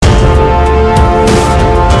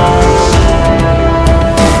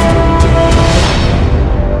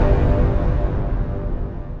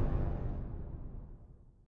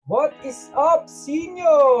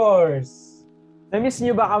Seniors! Na-miss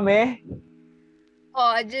niyo ba kami?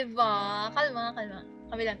 Diba? Kalma.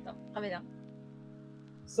 Kami lang.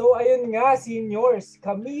 So, ayun nga, seniors.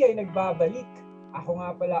 Kami ay nagbabalik. Ako nga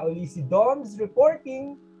pala uli si Doms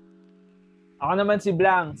reporting. Ako naman si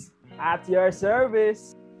Blanks. At your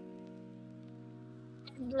service.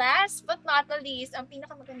 And last but not the least, ang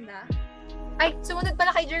pinakamaganda. Ay, sumunod pala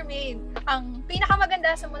kay Jermaine. Ang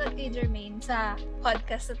pinakamaganda sumunod kay Jermaine sa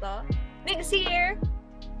podcast na to. Migs here!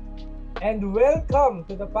 And welcome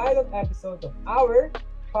to the pilot episode of our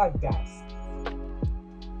podcast.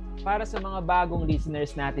 Para sa mga bagong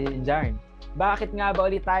listeners natin dyan, bakit nga ba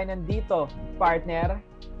ulit tayo nandito, partner?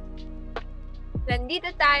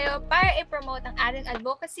 Nandito tayo para i-promote ang ating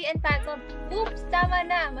advocacy entitled Oops, Tama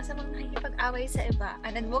Na! Masamang nakikipag-away sa iba.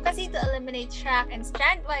 An advocacy to eliminate track and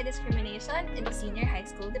strand-wide discrimination in the senior high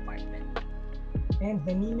school department. And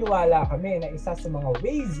naniniwala kami na isa sa mga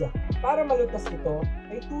ways para malutas ito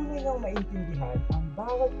ay tunay ngang maintindihan ang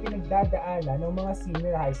bawat pinagdadaanan ng mga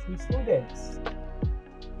senior high school students.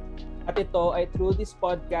 At ito ay through this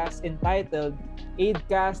podcast entitled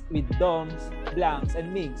AidCast with Doms, Blanks,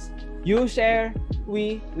 and Migs. You share,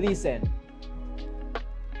 we listen.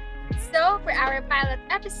 So, for our pilot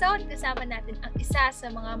episode, kasama natin ang isa sa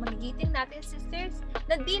mga magigiting nating sisters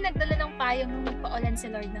na di nagdala ng payong nung nagpaulan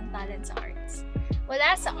si Lord ng talent sa arts.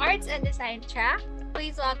 Wala sa arts and design track,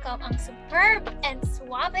 please welcome ang superb and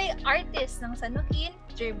suave artist ng Sanukin,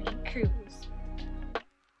 Jermaine Cruz.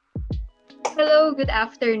 Hello, good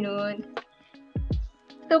afternoon.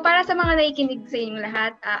 So para sa mga nakikinig sa inyong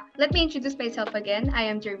lahat, let me introduce myself again. I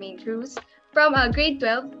am Jermaine Cruz from grade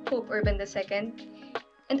 12, Hope Urban II.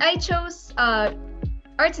 And I chose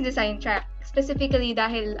Arts and Design track, specifically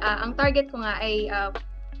dahil ang target ko nga ay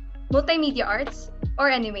multimedia arts or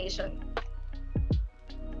animation.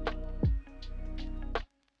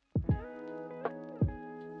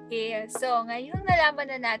 Okay, so ngayon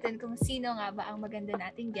nalaman na natin kung sino nga ba ang maganda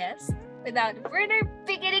nating guest. Without further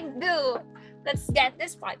beginning ado, let's get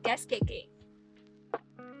this podcast kicking.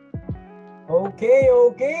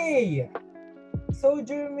 Okay. So,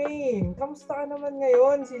 Jermaine, kamusta ka naman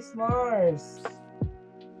ngayon, sis Mars?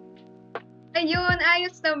 Ayun,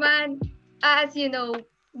 ayos naman. As you know,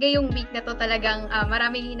 ngayong week na to talagang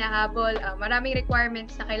maraming hinahabol, maraming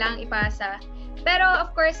requirements na kailangang ipasa. Pero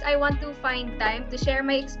of course, I want to find time to share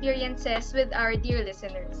my experiences with our dear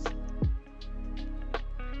listeners.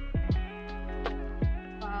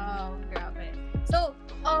 So,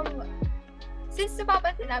 since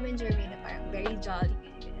napapansin namin, Jermaine, na parang very jolly,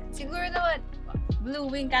 siguro naman,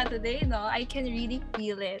 blooming ka today, no? I can really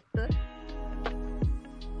feel it.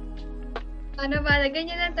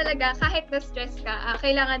 Ganyan lang talaga, kahit na-stress ka,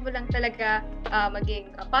 kailangan mo lang talaga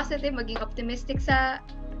maging positive, maging optimistic sa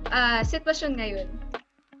sitwasyon ngayon.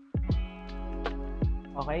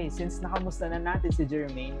 Okay, since nakamusta na natin si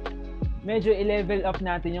Jermaine, medyo i-level up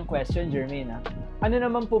natin yung question, Jermaine. Ano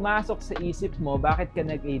naman pumasok sa isip mo, bakit ka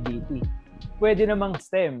nag-ADT? Pwede namang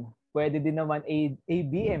STEM, pwede din naman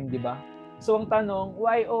ABM, di ba? So ang tanong,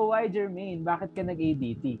 why Jermaine? Bakit ka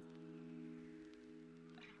nag-ADT?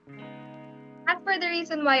 As for the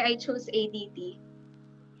reason why I chose ADT,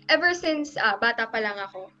 ever since bata pa lang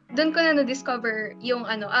ako, doon ko na na-discover yung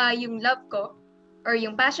love ko or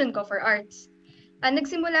yung passion ko for arts.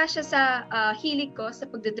 Nagsimula siya sa hilig ko sa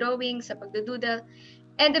pagdodrawing, sa pagdodoodle,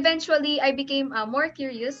 and eventually I became more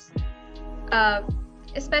curious,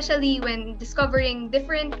 especially when discovering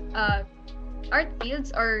different art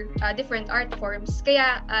fields or different art forms.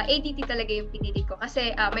 Kaya ADT talaga yung pinili ko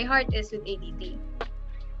kasi my heart is with ADT.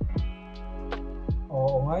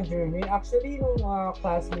 Oo nga, Jermaine. Actually, nung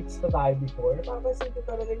classmates pa tayo before, napapansin ko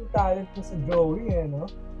talaga yung talent mo sa drawing, no?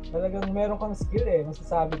 Talagang meron kang skill,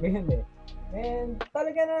 masasabi ko yun, And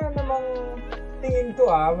talaga na namang tingin ko,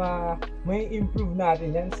 may improve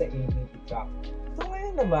natin yan sa ADT track. So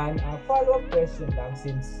ngayon naman, follow-up question lang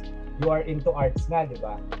since you are into arts nga, di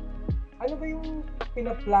ba? Ano ba yung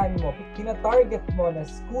pinaplan mo, pinatarget mo na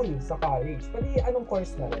school sa college? Pati anong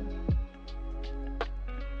course na rin?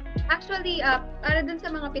 Actually, para dun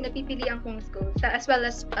sa mga pinapipilian kong school, as well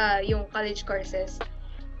as yung college courses,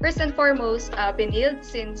 first and foremost, Benilde,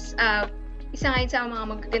 since isa nga yun sa mga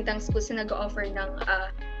magagandang schools na nag-offer ng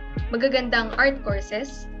magagandang art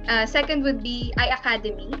courses. Second would be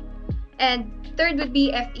iAcademy. And third would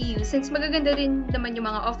be FEU, since magaganda rin naman yung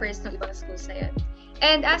mga offers ng ibang schools na yun.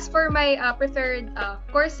 And as for my preferred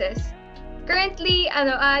courses, currently,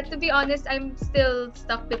 to be honest, I'm still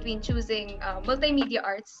stuck between choosing multimedia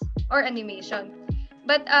arts or animation.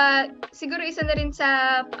 But siguro isa na rin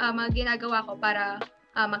sa mga ginagawa ko para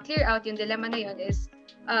ma-clear out yung dilemma na yun is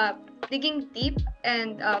digging deep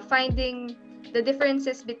and finding the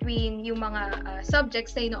differences between yung mga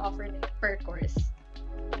subjects na ino-offer nila per course.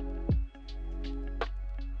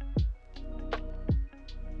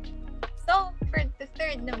 So, for the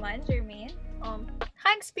third naman, Jermaine,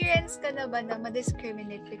 ka-experience ka na ba na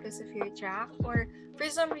ma-discriminate because of your track? Or for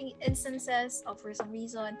some instances, or for some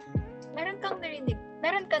reason, meron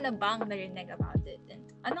ka na bang narinig about it? And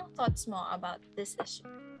anong thoughts mo about this issue?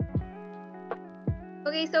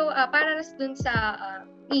 Okay, so para dun sa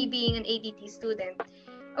me being an ADT student,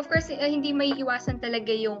 of course, hindi may iwasan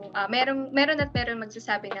talaga yung meron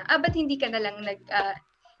magsasabi na, ba't hindi ka na lang nag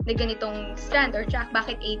ganitong strand or track,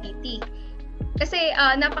 bakit ADT? Kasi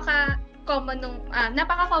napaka-common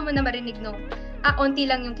na marinig nung onti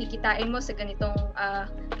lang yung kikitain mo sa ganitong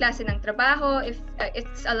klase ng trabaho if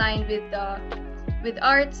it's aligned with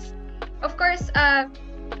arts. Of course,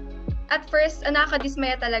 at first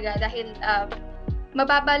nakakadismaya talaga dahil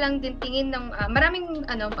mababa lang din tingin ng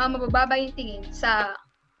mabababa yung tingin sa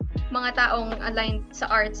mga taong aligned sa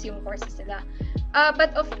arts yung courses nila.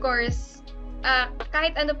 But of course,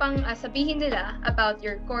 kahit ano pang sabihin nila about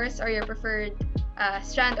your course or your preferred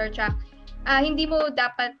strand or track, hindi mo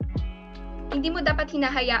dapat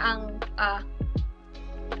hinahayaang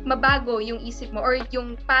mabago yung isip mo or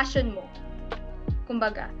yung passion mo,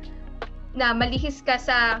 kumbaga, na malihis ka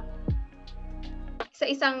sa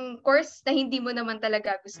isang course na hindi mo naman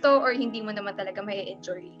talaga gusto or hindi mo naman talaga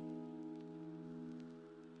mai-enjoy.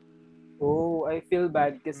 Oh, I feel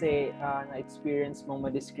bad kasi na-experience mong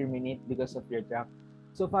ma-discriminate because of your track.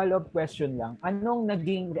 So follow-up question lang, anong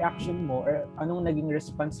naging reaction mo or anong naging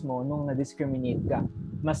response mo nung na-discriminate ka?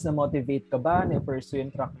 Mas na-motivate ka ba na-pursue yung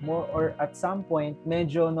track mo or at some point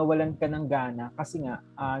medyo nawalan ka ng gana kasi nga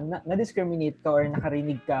na-discriminate ka or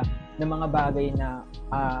nakarinig ka ng mga bagay na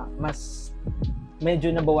mas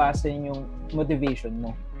medyo nabawasan yung motivation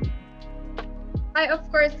mo? Of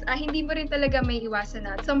course, hindi mo rin talaga may iwasan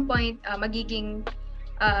na at some point magiging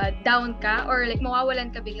down ka or like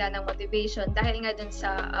mawawalan ka bigla ng motivation dahil nga dun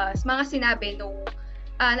sa mga sinabi nung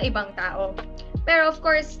na ibang tao. Pero of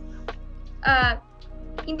course,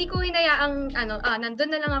 hindi ko hinayaang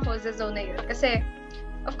nandun na lang ako sa zone na yun kasi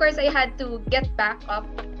of course I had to get back up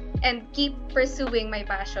and keep pursuing my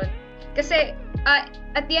passion. Kasi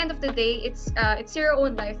at the end of the day, it's your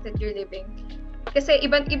own life that you're living. Kasi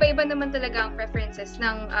iba-iba naman talaga ang preferences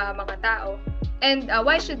ng mga tao. And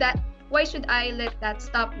why should I let that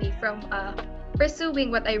stop me from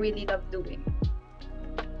pursuing what I really love doing?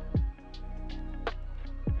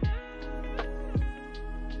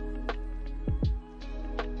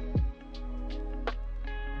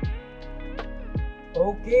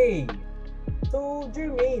 Okay. So,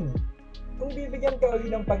 Jermaine, kung bibigyan ka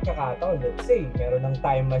ulit ng pagkakataon, let's say, meron ng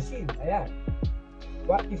time machine, ayan.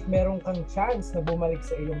 What if meron kang chance na bumalik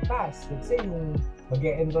sa iyong past? Let's say, yung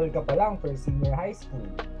mag-e-enroll ka pa lang for senior high school.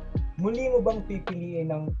 Muli mo bang pipiliin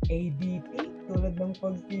ng ADT tulad ng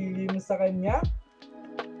pagpili mo sa kanya?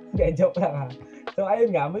 Hindi, joke lang ha. So,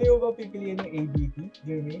 ayun nga, muli mo bang pipiliin ng ADT,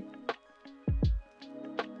 Jermaine?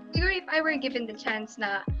 Siguro if I were given the chance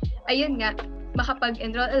na, ayun nga,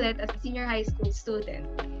 makapag-enroll ulit as a senior high school student.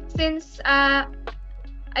 Since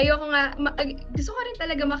gusto ko rin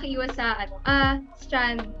talaga makiiwas sa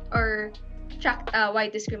strand or track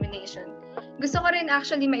wide discrimination. Gusto ko rin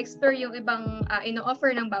actually ma-explore yung ibang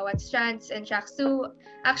ino-offer ng bawat strands and tracks to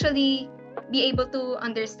actually be able to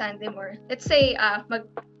understand them more. Let's say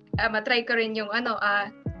matry ko rin yung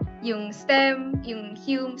yung STEM, yung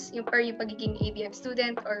HUMS, yung pagiging ABM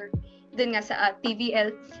student or dun nga sa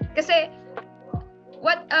TVL. Kasi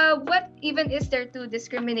what even is there to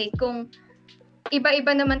discriminate kung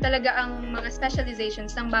iba-iba naman talaga ang mga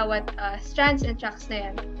specializations ng bawat strands and tracks na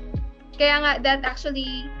yan. Kaya nga, that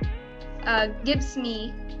actually gives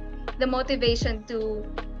me the motivation to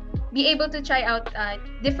be able to try out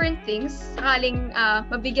different things. Sakaling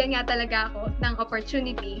mabigyan nga talaga ako ng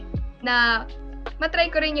opportunity na matry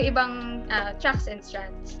ko rin yung ibang tracks and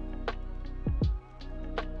strands.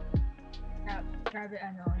 Grabe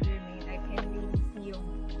Jermaine, I can really see yung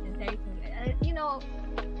entire thing.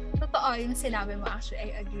 Totoo yung sinabi mo,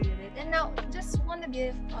 actually, I agree with it. And now, just wanna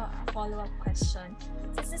give a follow-up question.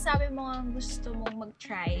 Since nasabi mo nga gusto mong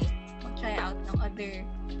mag-try out ng other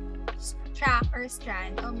track or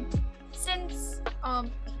strand, since,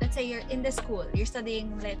 let's say you're in the school, you're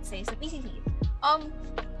studying, let's say, sa PCC,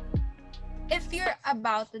 if you're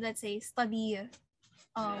about to, let's say, study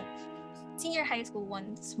senior high school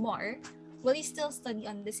once more, will you still study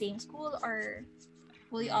on the same school or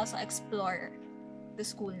will you also explore the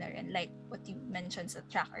school na rin, like what you mentioned sa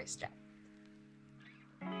track or strand?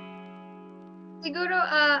 Siguro,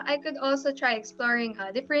 I could also try exploring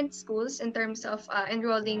different schools in terms of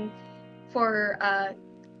enrolling for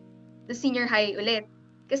the senior high ulit.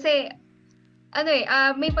 Kasi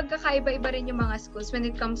may pagkakaiba-iba rin yung mga schools when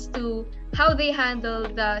it comes to how they handle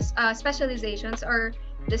the specializations or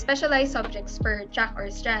the specialized subjects per track or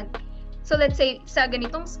strand. So let's say sa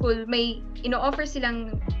ganitong school may ino-offer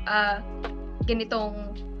silang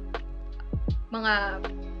ganitong mga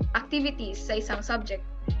activities sa isang subject.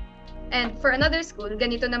 And for another school,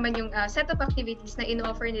 ganito naman yung set of activities na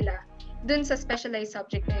ino-offer nila dun sa specialized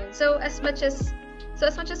subject na yun. So as much as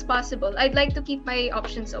possible, I'd like to keep my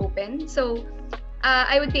options open. So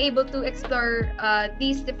I would be able to explore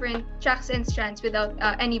these different tracks and strands without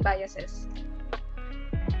any biases.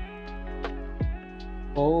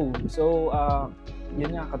 Oh, so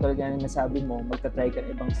yun nga, katulad nga ng nasabi mo, magta-try ka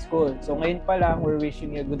ibang school. So ngayon pa lang, we're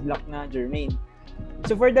wishing you good luck na, Jermaine.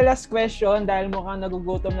 So for the last question, dahil mukhang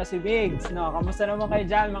nagugutom na si Biggs, no? Kamusta naman kayo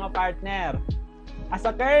dyan, mga partner? As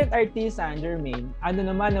a current artisan, Jermaine, ano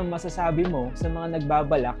naman ang masasabi mo sa mga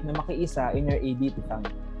nagbabalak na makiisa in your ADT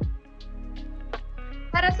family?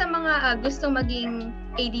 Para sa mga gustong maging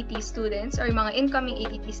ADT students or mga incoming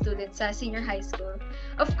ADT students sa senior high school,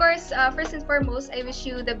 of course, first and foremost, I wish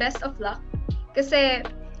you the best of luck kasi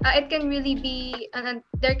it can really be,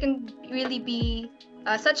 there can really be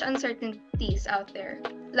such uncertainties out there,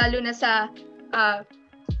 lalo na sa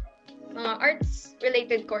mga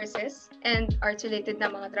arts-related courses and arts-related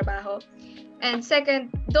na mga trabaho. And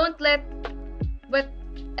second, don't let what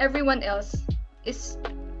everyone else is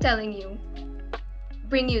telling you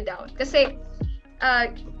bring you down. Kasi,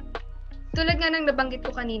 tulad nga ng nabanggit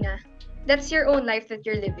ko kanina, that's your own life that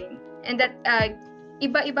you're living. And that,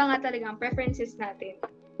 iba-iba nga talaga ang preferences natin.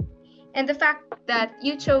 And the fact that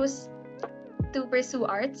you chose to pursue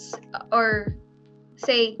arts, or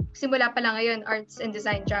say, simula pa lang ngayon, arts and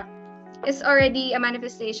design track, is already a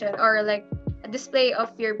manifestation or like a display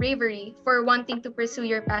of your bravery for wanting to pursue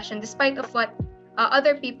your passion despite of what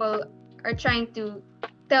other people are trying to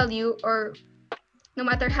tell you, or no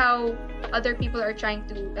matter how other people are trying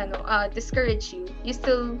to discourage you, you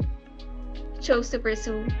still chose to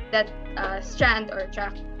pursue that strand or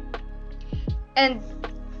track. And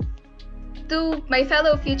to my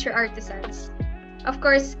fellow future artisans, of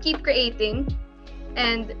course, keep creating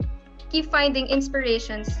and keep finding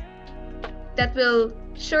inspirations that will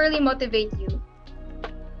surely motivate you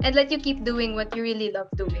and let you keep doing what you really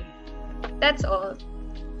love doing. That's all.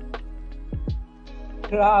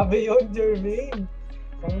 Grabe yun, Jermaine.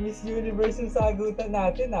 Ang Miss Universe yung sagutan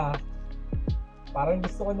natin, Parang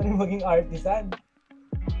gusto ko na rin maging artisan.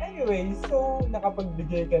 Anyway, so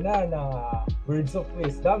nakapagbigay ka na ng words of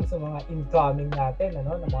wisdom sa mga incoming natin,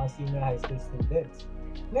 ng mga senior high school students.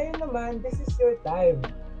 Ngayon naman, this is your time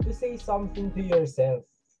to say something to yourself.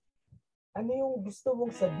 Ano yung gusto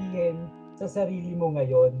mong sabihin sa sarili mo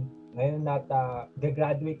ngayon na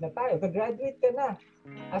gagraduate na tayo. Gagraduate ka na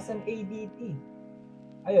as an ADT.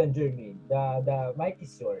 Ayun, Jermaine, the mic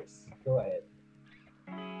is yours. Go ahead.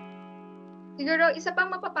 Siguro, isa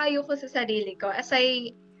pang mapapayo ko sa sarili ko as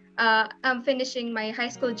I am finishing my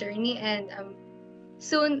high school journey and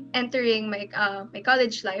soon entering my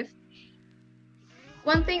college life.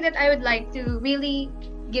 One thing that I would like to really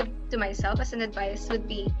give to myself as an advice would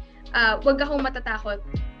be, wag akong matatakot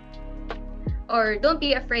or don't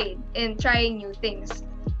be afraid in trying new things.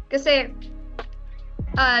 Kasi,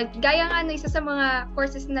 gaya nga na isa sa mga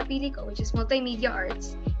courses na napili ko, which is multimedia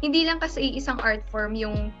arts, hindi lang kasi isang art form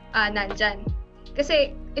yung nandyan.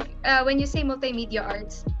 Kasi when you say multimedia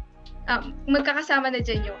arts, magkakasama na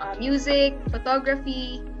dyan yung music,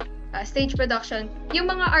 photography, stage production. Yung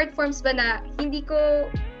mga art forms ba na hindi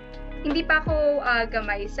pa ako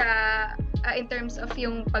gamay sa in terms of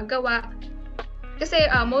yung paggawa. Kasi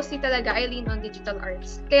mostly talaga I lean on digital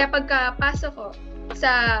arts. Kaya pagkapasok ko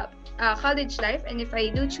sa college life, and if I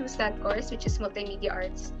do choose that course, which is multimedia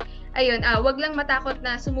arts, ayun, wag lang matakot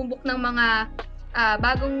na sumubok ng mga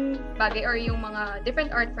bagong bagay or yung mga different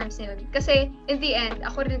art forms na yun. Kasi in the end,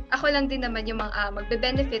 ako lang din naman yung mga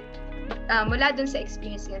magbe-benefit mula dun sa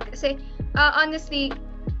experience yun. Kasi honestly,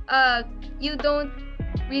 you don't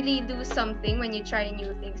really lose something when you try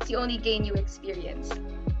new things. You only gain new experience.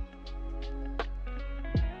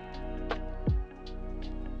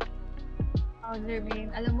 Jermaine,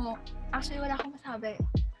 alam mo, actually wala akong masabi.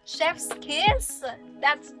 Chef's kiss!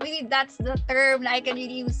 That's the term na I can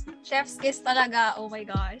really use. Chef's kiss talaga, oh my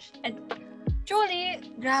gosh. And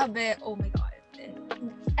truly, grabe, oh my god.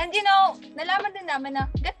 And you know, nalaman din namin na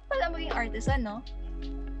ganun pala maging artisan, no?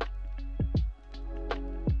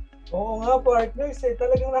 Oo nga, partners,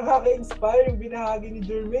 talagang nakaka-inspire yung binahagi ni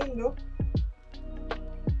Jermaine, no?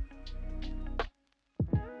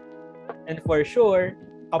 And for sure,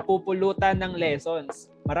 kapupulutan ng lessons.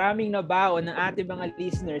 maraming nabaon ng ating mga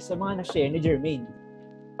listeners sa mga na-share ni Jermaine.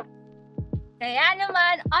 Kaya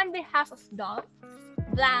naman, on behalf of Dom,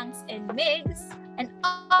 Blanks, and Migs, and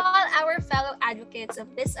all our fellow advocates of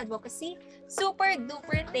this advocacy, super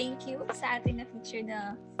duper thank you sa ating na-feature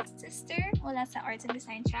na sister mula sa Arts and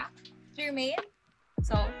Design track, Jermaine.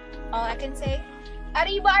 So, all I can say,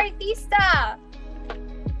 Arriba Artista!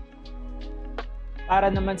 Para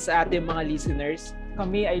naman sa ating mga listeners,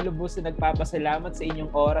 kami ay lubos na nagpapasalamat sa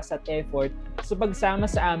inyong oras at effort sa pagsama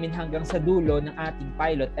sa amin hanggang sa dulo ng ating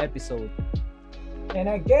pilot episode. And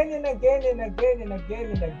again,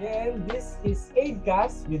 this is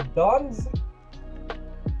AidCast with Dons,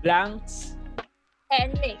 Blanks,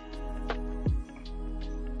 And Migs.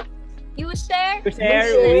 You share,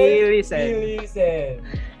 we listen. we listen.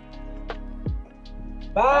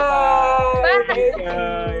 Bye! Bye! Thank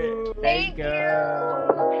you. Thank you!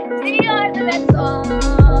 See you on the next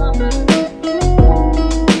one!